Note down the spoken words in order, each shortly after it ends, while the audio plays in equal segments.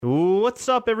what's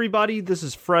up, everybody? This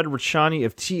is Fred Rachani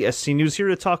of TSC News here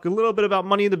to talk a little bit about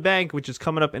Money in the Bank, which is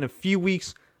coming up in a few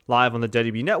weeks, live on the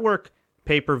WWE Network,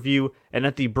 pay-per-view, and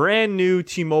at the brand new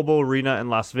T-Mobile Arena in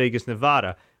Las Vegas,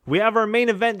 Nevada. We have our main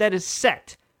event that is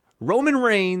set. Roman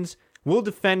Reigns will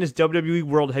defend his WWE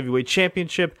World Heavyweight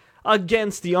Championship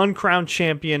against the uncrowned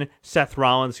champion Seth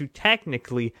Rollins, who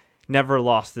technically never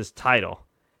lost this title.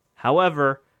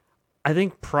 However, I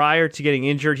think prior to getting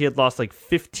injured, he had lost like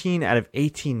 15 out of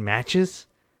 18 matches.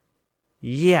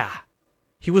 Yeah,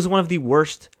 he was one of the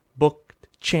worst booked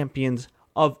champions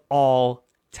of all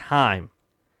time.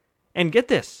 And get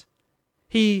this,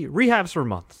 he rehabs for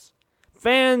months.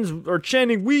 Fans are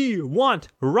chanting, "We want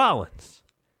Rollins."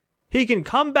 He can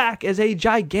come back as a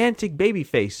gigantic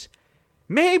babyface.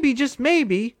 Maybe, just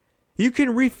maybe, you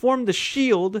can reform the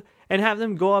Shield and have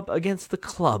them go up against the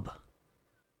Club.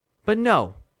 But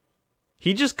no.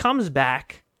 He just comes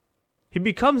back, he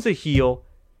becomes a heel,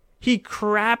 he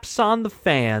craps on the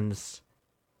fans,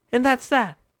 and that's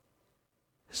that.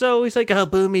 So he's like, oh,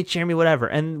 boo me, cheer me, whatever.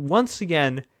 And once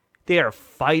again, they are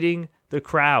fighting the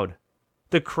crowd.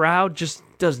 The crowd just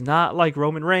does not like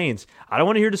Roman Reigns. I don't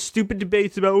want to hear the stupid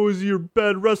debates about, oh, is he a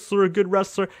bad wrestler, a good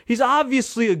wrestler? He's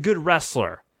obviously a good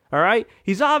wrestler, all right?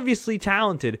 He's obviously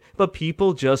talented, but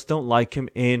people just don't like him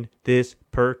in this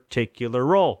particular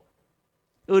role.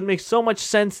 It would make so much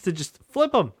sense to just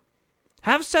flip him.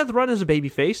 Have Seth run as a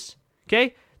babyface,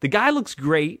 okay? The guy looks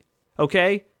great,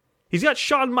 okay? He's got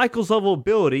Shawn Michaels level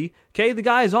ability, okay? The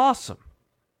guy is awesome.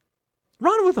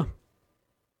 Run with him.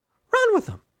 Run with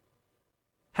him.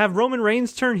 Have Roman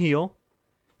Reigns turn heel.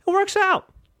 It works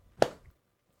out.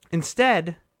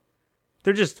 Instead,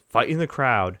 they're just fighting the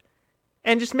crowd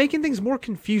and just making things more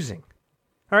confusing.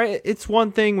 All right? It's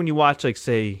one thing when you watch, like,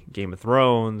 say, Game of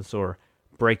Thrones or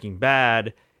Breaking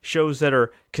Bad, shows that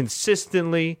are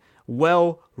consistently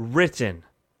well written,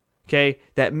 okay,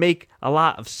 that make a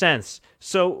lot of sense.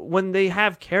 So when they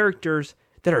have characters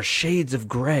that are shades of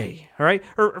gray, all right,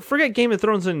 or forget Game of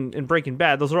Thrones and Breaking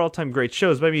Bad, those are all-time great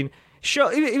shows, but I mean,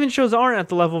 even shows aren't at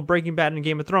the level of Breaking Bad and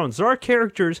Game of Thrones. There are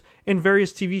characters in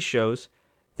various TV shows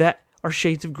that are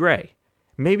shades of gray.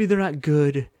 Maybe they're not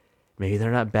good, maybe they're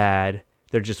not bad,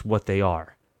 they're just what they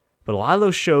are. But a lot of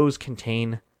those shows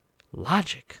contain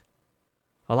logic.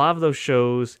 A lot of those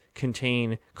shows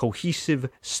contain cohesive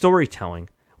storytelling,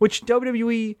 which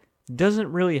WWE doesn't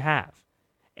really have.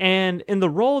 And in the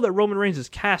role that Roman Reigns is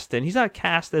cast in, he's not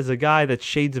cast as a guy that's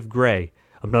shades of gray.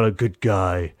 I'm not a good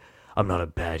guy. I'm not a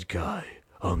bad guy.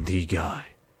 I'm the guy.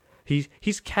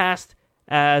 He's cast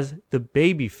as the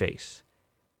babyface.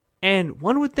 And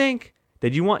one would think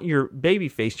that you want your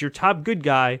babyface, your top good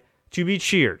guy, to be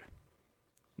cheered.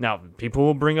 Now, people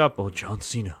will bring up, oh, John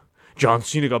Cena. John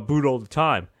Cena got booed all the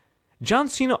time. John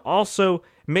Cena also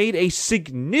made a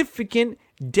significant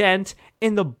dent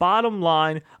in the bottom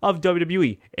line of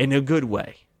WWE in a good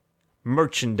way.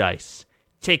 Merchandise,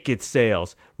 ticket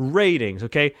sales, ratings,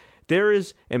 okay? There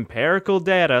is empirical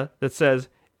data that says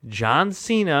John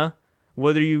Cena,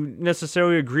 whether you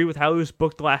necessarily agree with how he was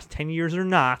booked the last 10 years or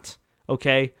not,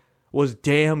 okay, was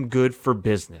damn good for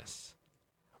business.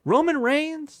 Roman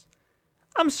Reigns,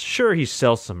 I'm sure he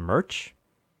sells some merch.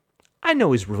 I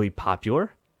know he's really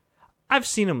popular. I've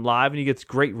seen him live and he gets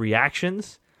great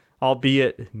reactions,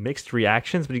 albeit mixed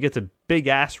reactions, but he gets a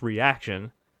big-ass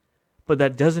reaction. But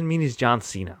that doesn't mean he's John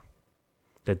Cena.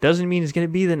 That doesn't mean he's going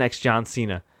to be the next John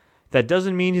Cena. That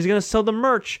doesn't mean he's going to sell the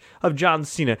merch of John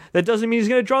Cena. That doesn't mean he's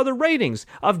going to draw the ratings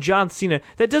of John Cena.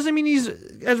 That doesn't mean he's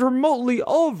as remotely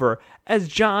over as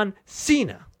John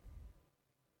Cena.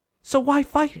 So why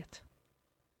fight it?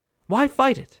 Why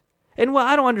fight it? And what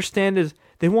I don't understand is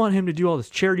they want him to do all this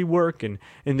charity work, and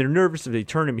they're nervous if they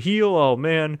turn him heel. Oh,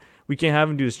 man, we can't have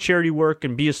him do his charity work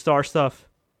and be a star stuff.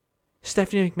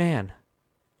 Stephanie McMahon,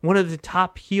 one of the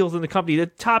top heels in the company, the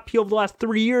top heel of the last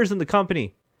 3 years in the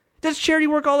company, does charity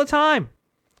work all the time.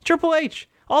 Triple H,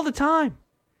 all the time.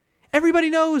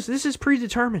 Everybody knows this is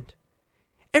predetermined.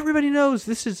 Everybody knows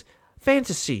this is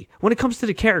fantasy when it comes to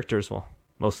the characters. Well,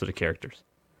 most of the characters.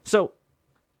 So,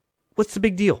 what's the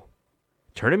big deal?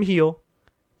 Turn him heel.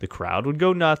 The crowd would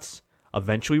go nuts.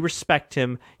 Eventually respect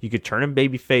him. You could turn him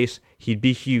babyface. He'd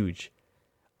be huge.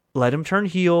 Let him turn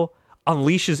heel.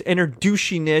 Unleash his inner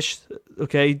douchiness.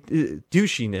 Okay?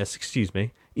 Douchiness, excuse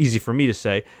me. Easy for me to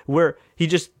say. Where he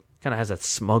just kind of has that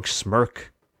smug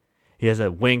smirk. He has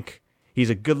that wink. He's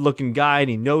a good-looking guy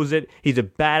and he knows it. He's a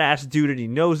badass dude and he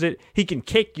knows it. He can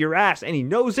kick your ass and he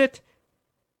knows it.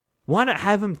 Why not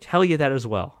have him tell you that as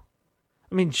well?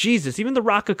 I mean, Jesus, even The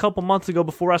Rock a couple months ago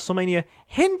before WrestleMania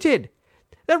hinted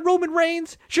that Roman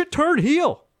Reigns should turn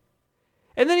heel.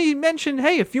 And then he mentioned,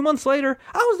 hey, a few months later,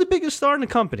 I was the biggest star in the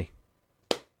company.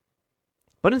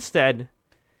 But instead,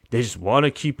 they just want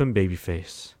to keep him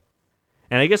babyface.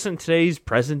 And I guess in today's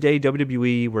present-day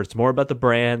WWE, where it's more about the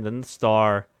brand than the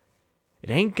star, it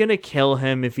ain't gonna kill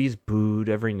him if he's booed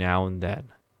every now and then.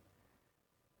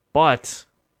 But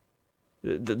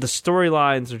the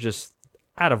storylines are just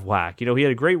out of whack. You know, he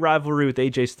had a great rivalry with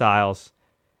AJ Styles,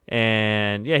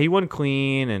 and yeah, he won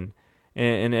clean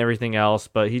and everything else.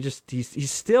 But he's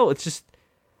still, it's just,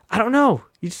 I don't know.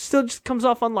 He still just comes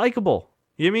off unlikable.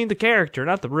 You mean the character,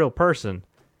 not the real person.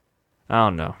 I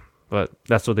don't know, but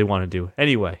that's what they want to do.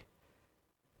 Anyway,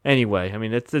 I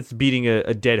mean, it's beating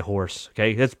a dead horse,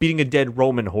 okay? That's beating a dead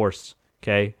Roman horse,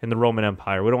 okay, in the Roman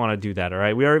Empire. We don't want to do that, all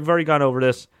right? We've already gone over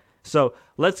this. So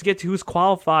let's get to who's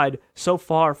qualified so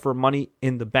far for Money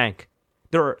in the Bank.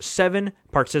 There are 7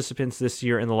 participants this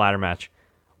year in the ladder match.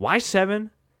 Why 7?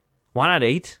 Why not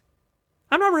 8?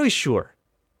 I'm not really sure.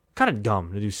 Kind of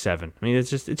dumb to do 7. I mean,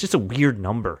 it's just a weird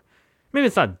number. Maybe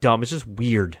it's not dumb, it's just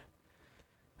weird.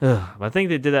 I think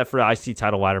they did that for the IC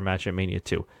title ladder match at Mania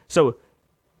 2. So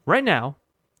right now,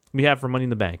 we have for Money in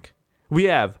the Bank, we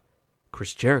have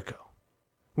Chris Jericho.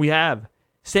 We have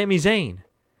Sami Zayn.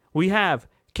 We have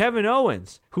Kevin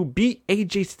Owens, who beat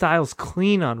AJ Styles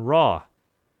clean on Raw.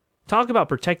 Talk about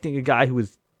protecting a guy who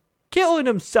was killing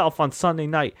himself on Sunday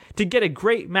night to get a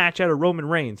great match out of Roman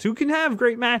Reigns, who can have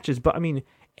great matches, but I mean,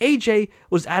 AJ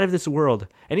was out of this world,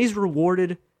 and he's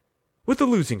rewarded with a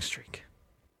losing streak.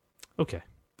 Okay.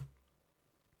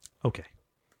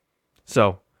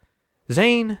 So,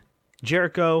 Zayn,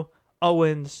 Jericho,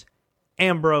 Owens,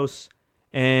 Ambrose,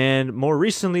 and more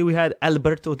recently we had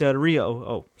Alberto Del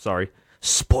Rio.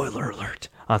 Spoiler alert.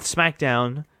 On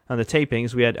SmackDown, on the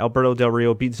tapings, we had Alberto Del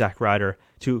Rio beat Zack Ryder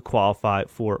to qualify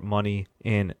for Money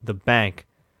in the Bank.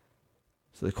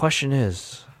 So the question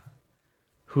is,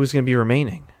 who's going to be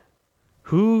remaining?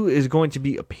 Who is going to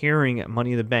be appearing at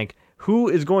Money in the Bank? Who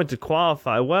is going to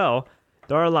qualify? Well,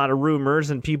 there are a lot of rumors,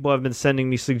 and people have been sending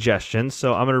me suggestions,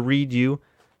 so I'm going to read you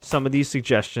some of these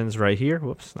suggestions right here.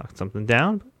 Whoops, knocked something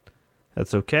down, but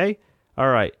that's okay. All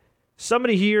right.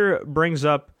 Somebody here brings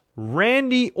up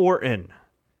Randy Orton.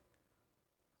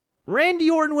 Randy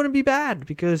Orton wouldn't be bad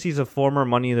because he's a former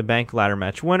Money in the Bank ladder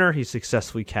match winner. He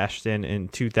successfully cashed in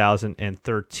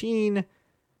 2013,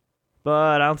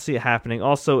 but I don't see it happening.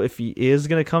 Also, if he is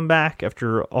going to come back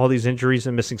after all these injuries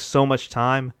and missing so much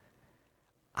time,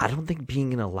 I don't think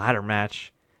being in a ladder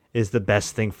match is the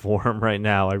best thing for him right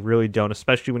now. I really don't,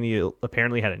 especially when he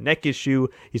apparently had a neck issue.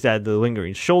 He's had the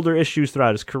lingering shoulder issues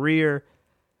throughout his career.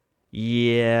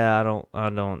 Yeah, I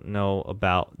don't know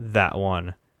about that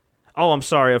one. Oh, I'm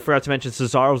sorry, I forgot to mention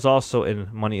Cesaro was also in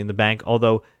Money in the Bank,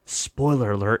 although,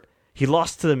 spoiler alert, he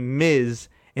lost to The Miz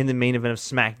in the main event of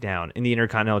SmackDown in the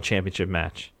Intercontinental Championship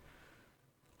match.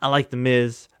 I like The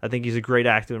Miz. I think he's a great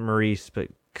actor with Maurice, but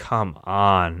come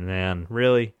on, man.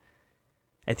 Really?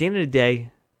 At the end of the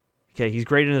day, okay, he's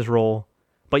great in his role,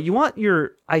 but you want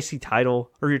your IC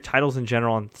title, or your titles in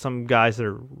general, on some guys that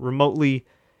are remotely,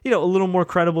 a little more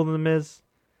credible than The Miz,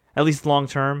 at least long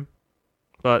term.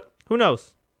 But who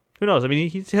knows? Who knows? I mean,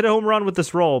 he's hit a home run with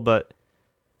this role, but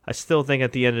I still think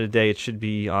at the end of the day it should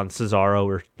be on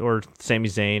Cesaro or Sami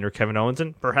Zayn or Kevin Owens,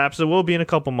 and perhaps it will be in a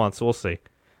couple months. We'll see.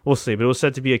 But it was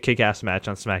said to be a kick-ass match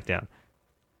on SmackDown.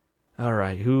 All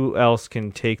right, who else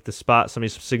can take the spot?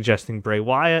 Somebody's suggesting Bray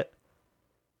Wyatt.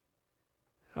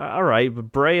 All right,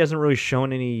 but Bray hasn't really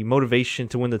shown any motivation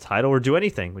to win the title or do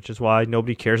anything, which is why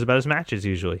nobody cares about his matches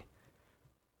usually.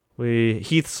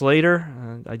 Heath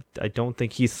Slater. I don't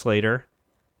think Heath Slater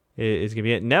is going to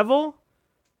be it. Neville,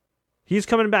 he's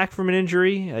coming back from an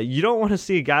injury. You don't want to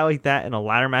see a guy like that in a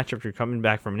ladder match after coming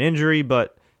back from an injury,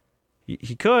 but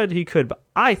he could. But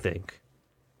I think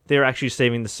they're actually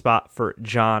saving the spot for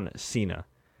John Cena.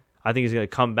 I think he's going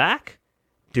to come back,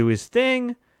 do his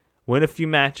thing, win a few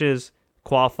matches,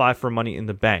 qualify for Money in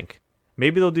the Bank.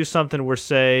 Maybe they'll do something where,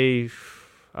 say,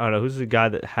 I don't know, who's the guy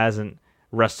that hasn't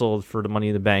wrestled for the Money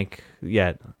in the Bank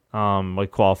yet?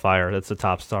 Like qualifier, that's a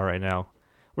top star right now.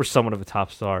 Or somewhat of a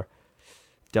top star.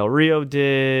 Del Rio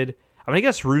did. I mean, I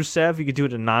guess Rusev, you could do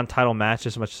it in a non-title match,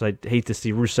 as much as I hate to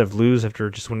see Rusev lose after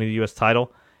just winning the U.S.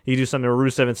 title. You could do something where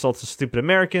Rusev insults the stupid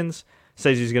Americans,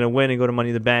 says he's going to win and go to Money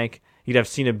in the Bank. You'd have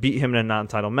Cena beat him in a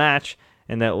non-title match,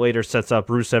 and that later sets up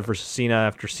Rusev versus Cena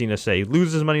after Cena, say,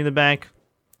 loses Money in the Bank.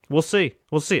 We'll see.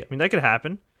 I mean, that could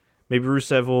happen. Maybe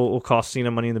Rusev will cost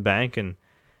Cena Money in the Bank, and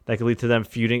that could lead to them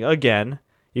feuding again,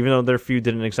 even though their feud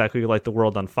didn't exactly light the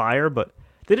world on fire, but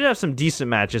they did have some decent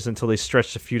matches until they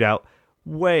stretched the feud out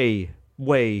way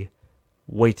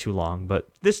too long. But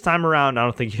this time around, I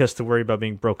don't think he has to worry about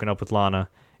being broken up with Lana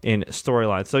in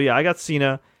storyline. So yeah, I got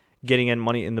Cena getting in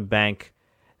Money in the Bank.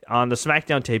 On the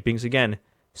SmackDown tapings, again,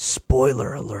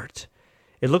 spoiler alert,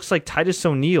 it looks like Titus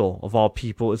O'Neil, of all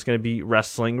people, is going to be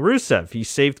wrestling Rusev. He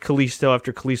saved Kalisto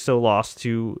after Kalisto lost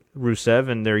to Rusev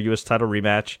in their U.S. title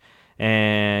rematch.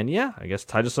 And yeah, I guess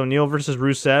Titus O'Neil versus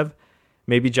Rusev.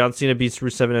 Maybe John Cena beats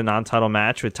Rusev in a non-title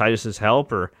match with Titus's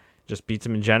help, or just beats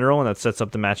him in general, and that sets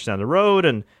up the match down the road,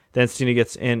 and then Cena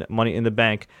gets in Money in the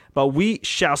Bank. But we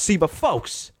shall see. But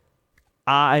folks,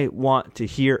 I want to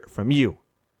hear from you.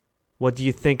 What do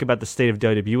you think about the state of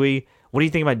WWE? What do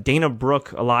you think about Dana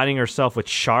Brooke aligning herself with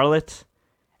Charlotte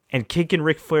and kicking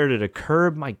Ric Flair to the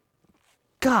curb? My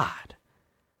God.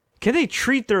 Can they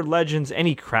treat their legends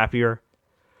any crappier?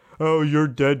 Oh, you're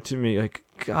dead to me. Like,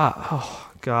 God.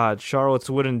 Oh, God. Charlotte's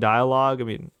wooden dialogue. I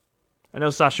mean, I know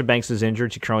Sasha Banks is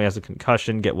injured. She currently has a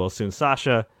concussion. Get well soon,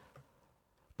 Sasha.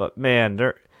 But, man,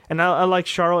 I like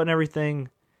Charlotte and everything.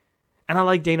 And I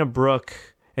like Dana Brooke.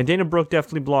 And Dana Brooke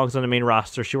definitely belongs on the main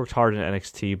roster. She worked hard in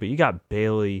NXT. But you got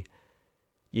Bayley.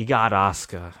 You got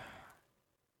Asuka.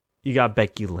 You got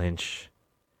Becky Lynch.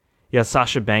 You got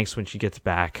Sasha Banks when she gets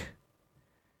back.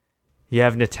 You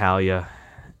have Natalya.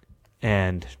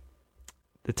 And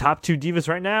the top two divas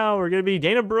right now are going to be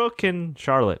Dana Brooke and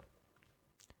Charlotte.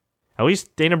 At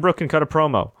least Dana Brooke can cut a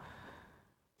promo.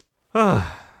 I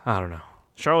don't know.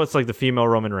 Charlotte's like the female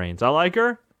Roman Reigns. I like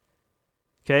her.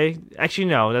 Okay? Actually,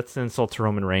 no. That's an insult to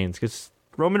Roman Reigns. Because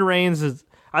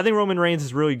I think Roman Reigns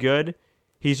is really good.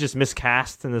 He's just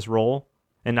miscast in this role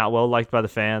and not well liked by the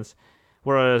fans.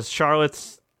 Whereas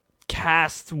Charlotte's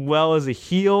cast well as a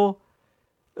heel,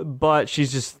 but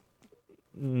she's just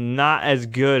not as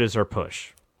good as her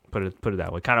push. Put it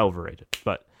that way. Kind of overrated.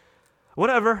 But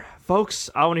whatever,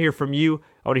 folks. I want to hear from you.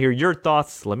 I want to hear your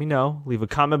thoughts. Let me know. Leave a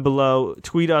comment below.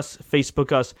 Tweet us.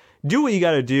 Facebook us. Do what you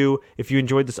got to do. If you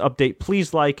enjoyed this update,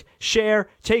 please like, share,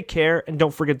 take care, and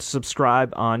don't forget to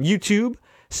subscribe on YouTube,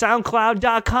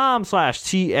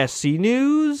 SoundCloud.com/TSC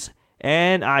News,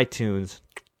 and iTunes.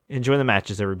 Enjoy the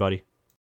matches, everybody.